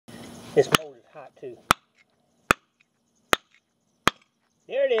This mold is hot too.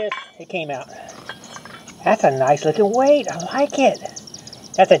 There it is. It came out. That's a nice looking weight. I like it.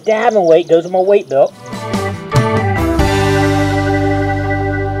 That's a diamond weight. Goes in my weight belt.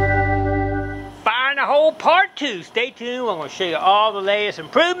 Fire in the Hole Part 2. Stay tuned. I'm going to show you all the latest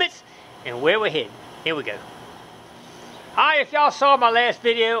improvements and where we're heading. Here we go. Alright, if y'all saw my last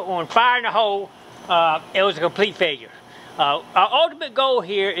video on Fire in the Hole, it was a complete failure. Our ultimate goal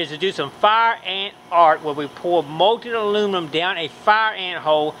here is to do some fire ant art where we pour molten aluminum down a fire ant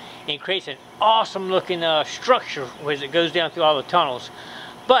hole and creates an awesome looking structure as it goes down through all the tunnels.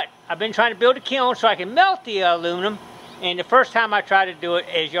 But I've been trying to build a kiln so I can melt the aluminum, and the first time I tried to do it,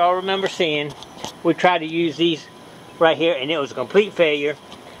 as y'all remember seeing, we tried to use these right here and it was a complete failure.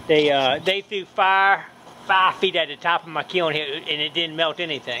 They threw fire 5 feet at the top of my kiln here and it didn't melt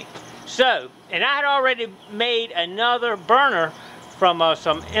anything. So, and I had already made another burner from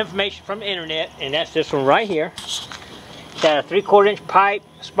some information from the internet, and that's this one right here. It's got a 3/4 inch pipe,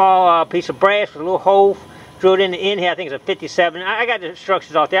 small piece of brass with a little hole drilled in the end here. I think it's a 57. I got the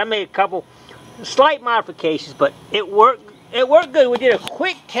instructions out there. I made a couple slight modifications, but it worked good. We did a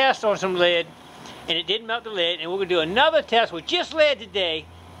quick test on some lead, and it didn't melt the lead, and we're going to do another test with just lead today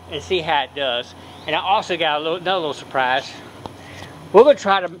and see how it does. And I also got another little surprise. We're going to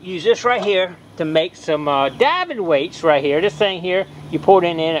try to use this right here to make some diving weights right here. This thing here, you pour it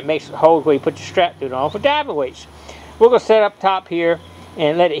in and it makes holes where you put your strap through it on for diving weights. We're going to set up top here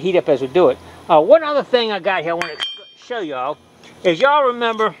and let it heat up as we do it. One other thing I got here I want to show y'all is, y'all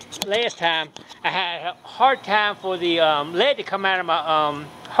remember last time I had a hard time for the lead to come out of my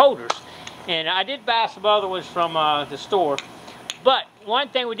holders. And I did buy some other ones from the store. But one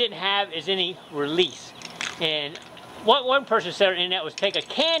thing we didn't have is any release. And one person said on the internet was take a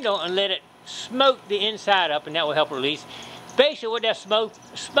candle and let it smoke the inside up, and that will help release. Basically what that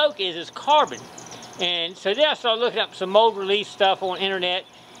smoke is carbon. And so then I started looking up some mold release stuff on the internet,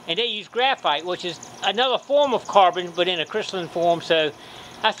 and they use graphite, which is another form of carbon but in a crystalline form. So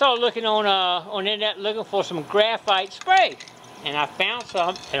I started looking on the internet looking for some graphite spray, and I found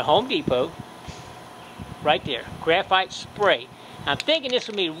some at Home Depot right there, graphite spray. I'm thinking this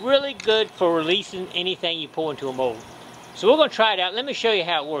will be really good for releasing anything you pour into a mold. So we're going to try it out. Let me show you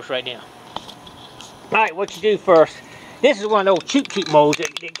how it works right now. Alright, what you do first, this is one of those cheap molds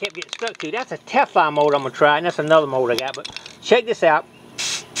that kept getting stuck to. That's a Teflon mold I'm going to try, and that's another mold I got. But check this out.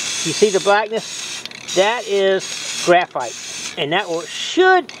 You see the blackness? That is graphite. And that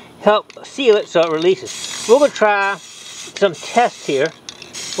should help seal it so it releases. We're going to try some tests here.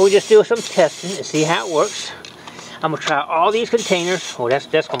 We'll just do some testing and see how it works. I'm going to try all these containers. Oh, that's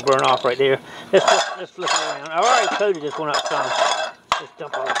going to burn off right there. Let's flip it around. I already coated this one up some. Let's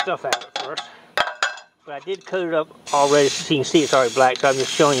dump all the stuff out first. But I did coat it up already, so you can see it's already black, so I'm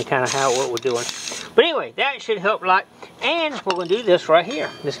just showing you kind of what we're doing. But anyway, that should help a lot. And we're going to do this right here.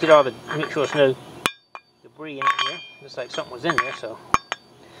 Let's get all make sure there's no debris in it here. Looks like something was in there, so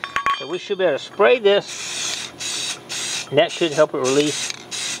we should be able to spray this. And that should help it release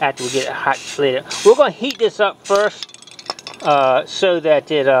after we get it hot later. We're going to heat this up first so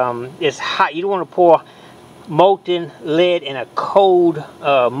that it's hot. You don't want to pour molten lead in a cold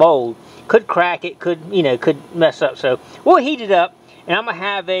mold. Could crack it, could mess up. So we'll heat it up, and I'm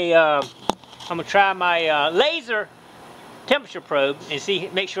gonna try my laser temperature probe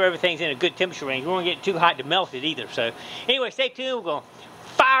and make sure everything's in a good temperature range. We don't want to get too hot to melt it either. So anyway, stay tuned. We're gonna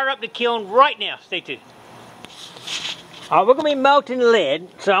fire up the kiln right now. Stay tuned. We're going to be melting lead,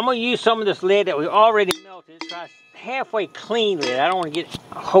 so I'm going to use some of this lead that we already melted. Try halfway clean lead. I don't want to get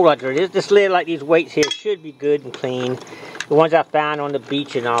a whole lot dirty. This lead, like these weights here, should be good and clean. The ones I found on the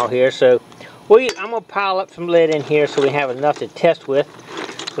beach and all here. So I'm going to pile up some lead in here so we have enough to test with.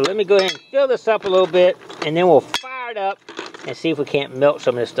 So let me go ahead and fill this up a little bit, and then we'll fire it up and see if we can't melt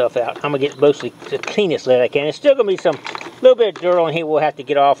some of this stuff out. I'm going to get mostly the cleanest lead I can. There's still going to be a little bit of dirt on here we'll have to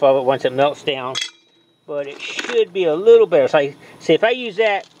get off of it once it melts down. But it should be a little better. So see, if I use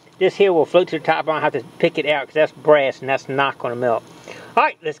that, this here will float to the top. I don't have to pick it out because that's brass and that's not going to melt.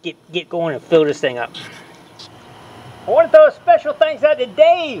 Alright, let's get going and fill this thing up. I want to throw a special thanks out to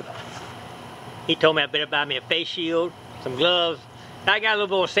Dave. He told me I better buy me a face shield, some gloves. I got a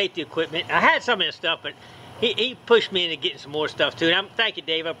little more safety equipment. I had some of this stuff, but he pushed me into getting some more stuff too. And thank you,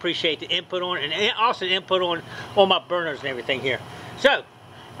 Dave. I appreciate the input on it, and also the input on my burners and everything here. So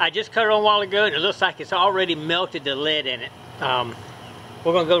I just cut it on a while ago, and it looks like it's already melted the lead in it.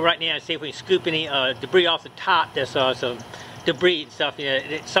 We're going to go right now and see if we can scoop any debris off the top. That's some debris and stuff,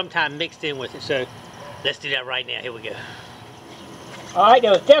 that's sometimes mixed in with it. So let's do that right now. Here we go. Alright,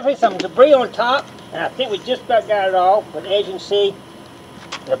 there was definitely some debris on top, and I think we just about got it all. But as you can see,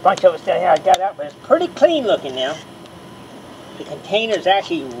 There's a bunch of it down here I got out, but it's pretty clean looking now. The container is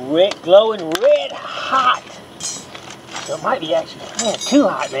actually red, glowing red hot. So it might be actually too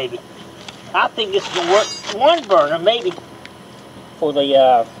hot maybe. I think this will work one burner maybe for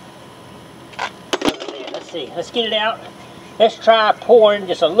the let's see, let's get it out. Let's try pouring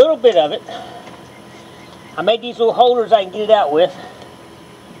just a little bit of it. I made these little holders I can get it out with.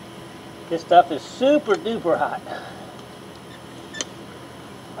 This stuff is super duper hot.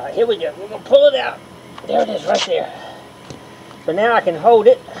 Alright, here we go. We're going to pull it out. There it is right there. So now I can hold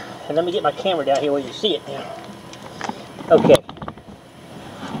it. And let me get my camera down here where you see it now. Okay.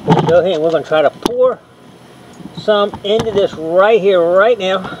 We're going to go ahead and we're going to try to pour some into this right here, right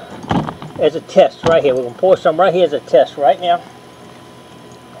now, as a test. Right here. We're going to pour some right here as a test right now.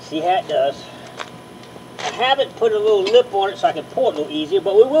 See how it does. I haven't put a little lip on it so I can pour it a little easier,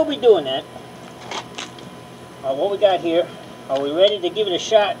 but we will be doing that. Alright, what we got here? Are we ready to give it a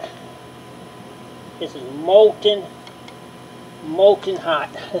shot? This is molten hot.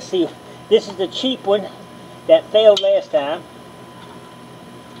 Let's see. This is the cheap one that failed last time.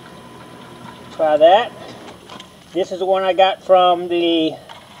 Try that. This is the one I got from the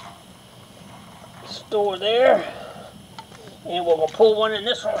store there. And we're going to pull one in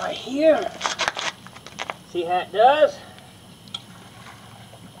this one right here. See how it does?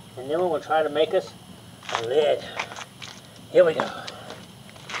 And then we're going to try to make us a lid. Here we go.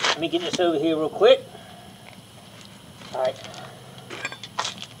 Let me get this over here real quick. Alright.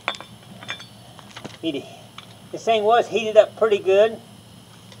 This thing was heated up pretty good.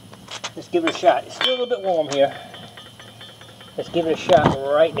 Let's give it a shot. It's still a little bit warm here. Let's give it a shot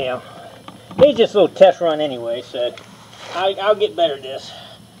right now. It's just a little test run anyway, so I'll get better at this.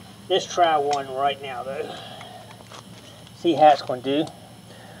 Let's try one right now though. See how it's going to do.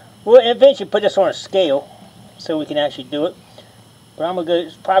 We'll eventually put this on a scale so we can actually do it. But I'm going to go,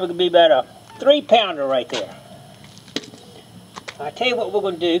 it's probably going to be about a 3-pounder right there. I'll tell you what we're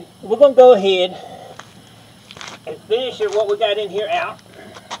going to do. We're going to go ahead and finish what we got in here out.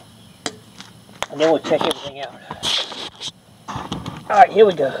 And then we'll check everything out. Alright, here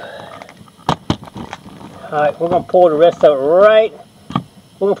we go. Alright, we're going to pour the rest of it right.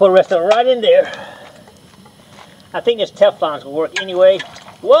 We're going to put the rest of it right in there. I think this Teflon's going to work anyway.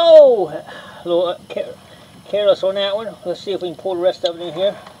 Whoa! A little careless on that one. Let's see if we can pour the rest of it in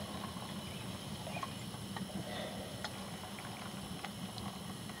here.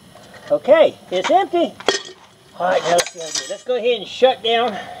 Okay, it's empty. Alright, now let's see how to do it. Let's go ahead and shut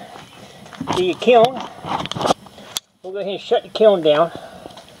down the kiln. We'll go ahead and shut the kiln down.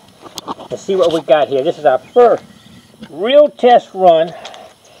 Let's see what we got here. This is our first real test run.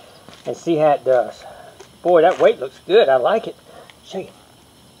 And see how it does. Boy, that weight looks good. I like it. Check it.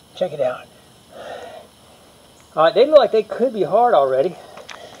 Check it out. Alright, they look like they could be hard already.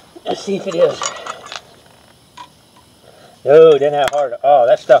 Let's see if it is. No, they're not hard. Oh,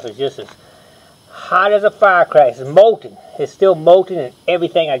 that stuff is just as hot as a firecracker. It's molten. It's still molten in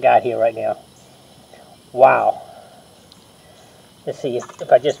everything I got here right now. Wow. Let's see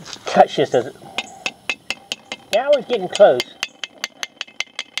if I just touch this. That one's getting close.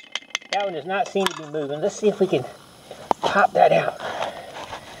 That one does not seem to be moving. Let's see if we can pop that out.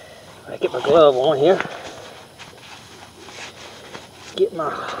 I get my glove on here. Get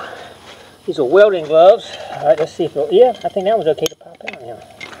my, these are welding gloves. Alright, let's see if it'll, yeah, I think that one's okay to pop out now.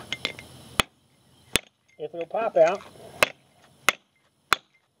 If it'll pop out.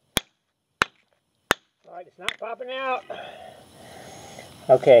 Alright, it's not popping out.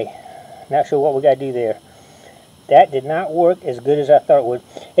 Okay, not sure what we got to do there. That did not work as good as I thought it would.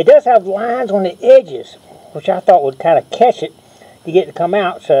 It does have lines on the edges, which I thought would kind of catch it to get it to come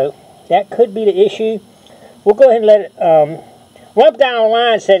out. So that could be the issue. We'll go ahead and let it, one down the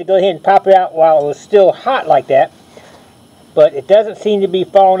line said to go ahead and pop it out while it was still hot like that. But it doesn't seem to be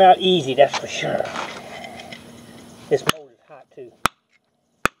falling out easy, that's for sure. This mold is hot too.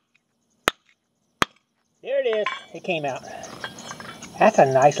 There it is. It came out. That's a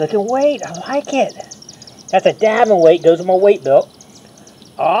nice looking weight. I like it. That's a diving weight. Goes in my weight belt.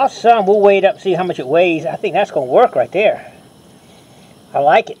 Awesome. We'll weigh it up, see how much it weighs. I think that's going to work right there. I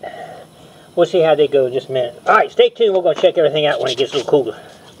like it. We'll see how they go in just a minute. Alright, stay tuned. We're going to check everything out when it gets a little cooler.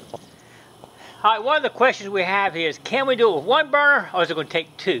 Alright, one of the questions we have here is, can we do it with one burner or is it going to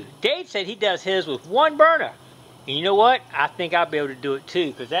take two? Dave said he does his with one burner. And you know what? I think I'll be able to do it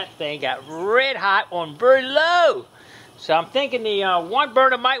too, because that thing got red hot on very low. So I'm thinking the one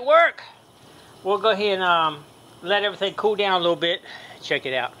burner might work. We'll go ahead and let everything cool down a little bit. Check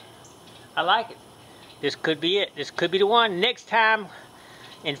it out. I like it. This could be it. This could be the one. Next time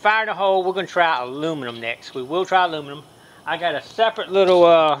in Fire in the Hole, we're going to try aluminum next. We will try aluminum. I got a separate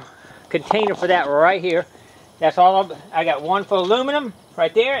little container for that right here. That's all. I got one for aluminum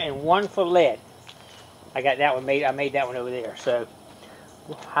right there and one for lead. I got that one made. I made that one over there. So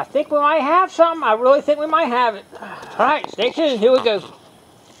I think we might have something. I really think we might have it. All right, stay tuned. Here we go.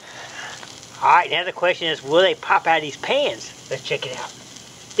 All right, now the question is, will they pop out of these pans? Let's check it out.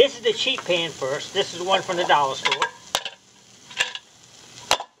 This is the cheap pan first. This is the one from the dollar store.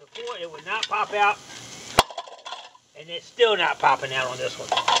 Before, it would not pop out, and it's still not popping out on this one.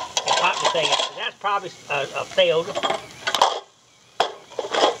 It popped the thing out. So that's probably a failed.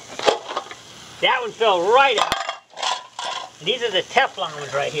 That one fell right out. And these are the Teflon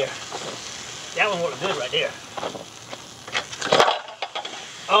ones right here. That one worked good right there.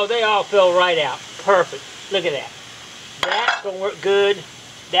 Oh, they all fell right out. Perfect. Look at that. That's going to work good.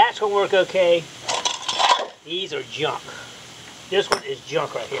 That's going to work okay. These are junk. This one is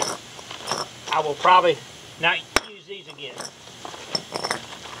junk right here. I will probably not use these again.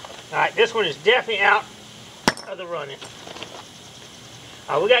 Alright, this one is definitely out of the running.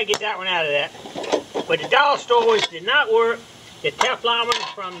 We got to get that one out of that. But the dollar store ones did not work. The Teflon one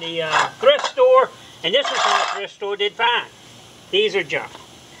from the thrift store and this one from the thrift store did fine. These are junk.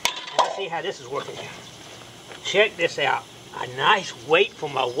 Now, let's see how this is working now. Check this out. A nice weight for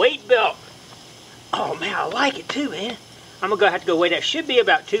my weight belt. Oh man, I like it too, man. I'm going to have to go weigh that. Should be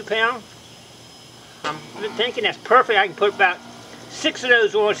about 2 pounds. I'm thinking that's perfect. I can put about 6 of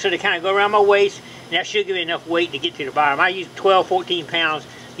those on so they kind of go around my waist. And that should give me enough weight to get to the bottom. I use 12, 14 pounds.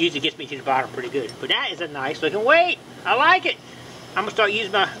 Usually gets me to the bottom pretty good. But that is a nice looking weight. I like it. I'm going to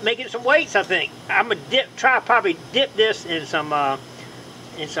start making some weights, I think. I'm going to probably dip this in some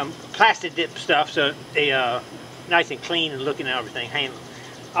plastic dip stuff so they nice and clean and looking and everything.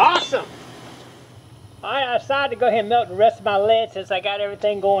 Awesome. Alright, I decided to go ahead and melt the rest of my lead since I got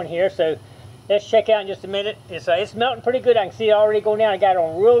everything going here. So let's check out in just a minute. It's melting pretty good. I can see it already going down. I got it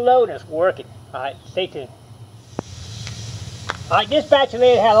on real low and it's working. Alright, stay tuned. Alright, this batch of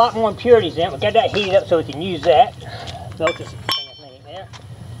lead had a lot more impurities in it. We got that heated up so we can use that. Melt this thing there.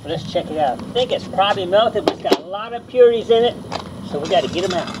 But let's check it out. I think it's probably melted, but it's got a lot of impurities in it. So we got to get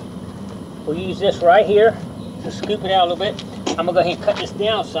them out. We'll use this right here to scoop it out a little bit. I'm going to go ahead and cut this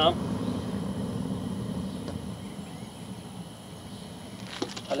down some.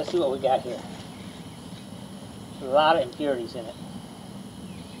 Right, let's see what we got here. A lot of impurities in it.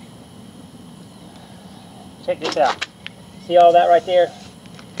 Check this out. See all that right there?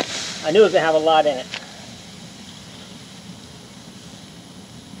 I knew it was going to have a lot in it.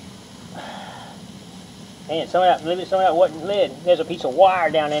 Man, some of that wasn't lead. There's a piece of wire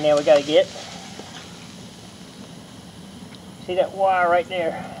down in there we got to get. See that wire right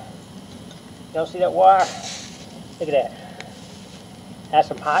there? Y'all see that wire? Look at that. That's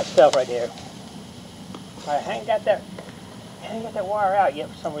some hot stuff right there. Alright, I ain't got that wire out yet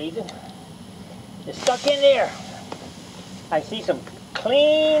for some reason. It's stuck in there. I see some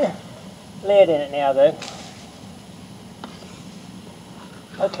clean lead in it now though.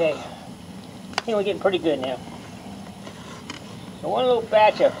 Okay. I think we're getting pretty good now. So one little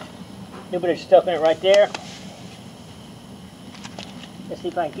batch of little bit of stuff in it right there. Let's see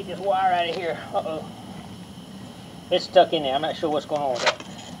if I can get this wire out of here. Uh-oh. It's stuck in there. I'm not sure what's going on with that.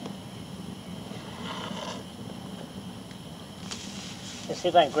 Let's see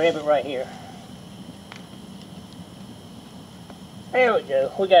if I can grab it right here. There we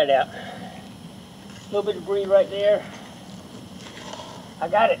go. We got it out. A little bit of debris right there. I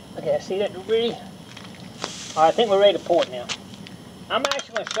got it. Okay, see that debris? Alright, I think we're ready to pour it now. I'm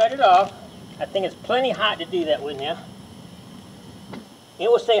actually going to shut it off. I think it's plenty hot to do that with now. It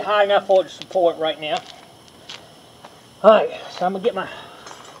will stay high enough for it to support right now. Alright, so I'm going to get my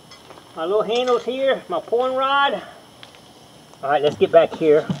little handles here, my pouring rod. Alright, let's get back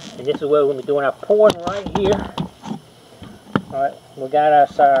here. And this is where we're going to be doing our pouring right here. Alright, we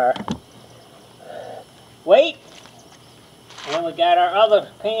got our weight. And then we got our other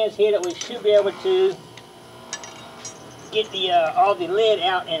pans here that we should be able to get the all the lid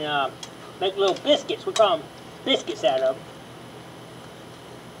out and make little biscuits. We call them biscuits out of them.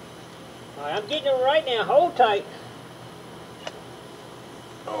 Alright, I'm getting them right now. Hold tight.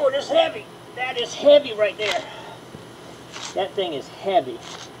 Oh, that's heavy. That is heavy right there. That thing is heavy.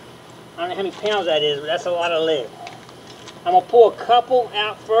 I don't know how many pounds that is, but that's a lot of lead. I'm going to pour a couple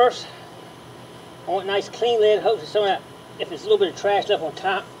out first. I want nice clean lead. Hopefully some of that, if there's a little bit of trash left on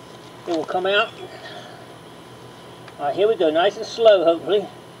top, it will come out. Alright, here we go. Nice and slow, hopefully.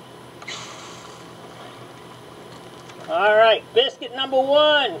 Alright, biscuit number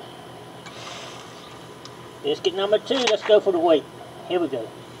 1. Biscuit number 2. Let's go for the weight. Here we go.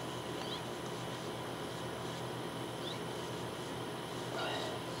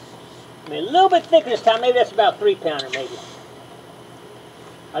 I mean, a little bit thicker this time. Maybe that's about 3-pounder, maybe.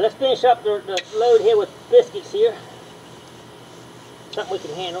 Let's finish up the load here with biscuits here. Something we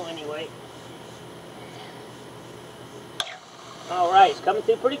can handle anyway. Alright, it's coming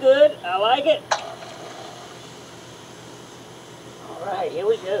through pretty good. I like it. Alright, here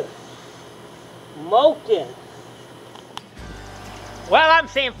we go. Molten. Well, I'm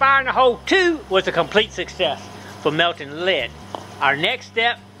saying Fire in the Hole 2 was a complete success for melting lead. Our next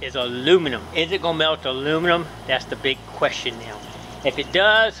step is aluminum. Is it going to melt aluminum? That's the big question now. If it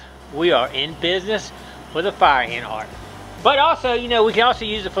does, we are in business for the fire hand art. But also, you know, we can also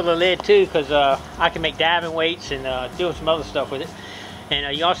use it for the lead too, because I can make diving weights and do some other stuff with it.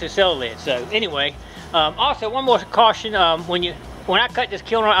 And you also sell lead. So anyway, also one more caution: when I cut this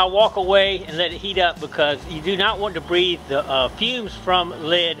kiln, I'll walk away and let it heat up, because you do not want to breathe the fumes from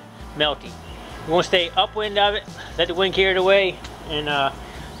lead melting. You want to stay upwind of it, let the wind carry it away, and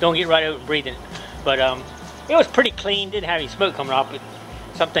don't get right over it breathing it. But it was pretty clean, didn't have any smoke coming off, but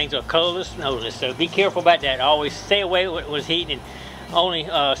some things are colorless and odorless, so be careful about that. Always stay away when it was heating, and only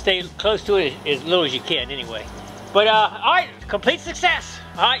stay close to it as little as you can anyway. But alright, complete success.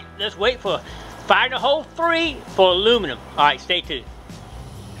 Alright, let's wait for Fire in the Hole 3 for aluminum. Alright, stay tuned.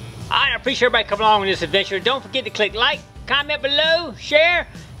 Alright, I appreciate everybody coming along on this adventure. Don't forget to click like, comment below, share,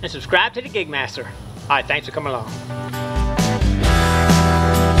 and subscribe to the Gigmaster. Alright, thanks for coming along.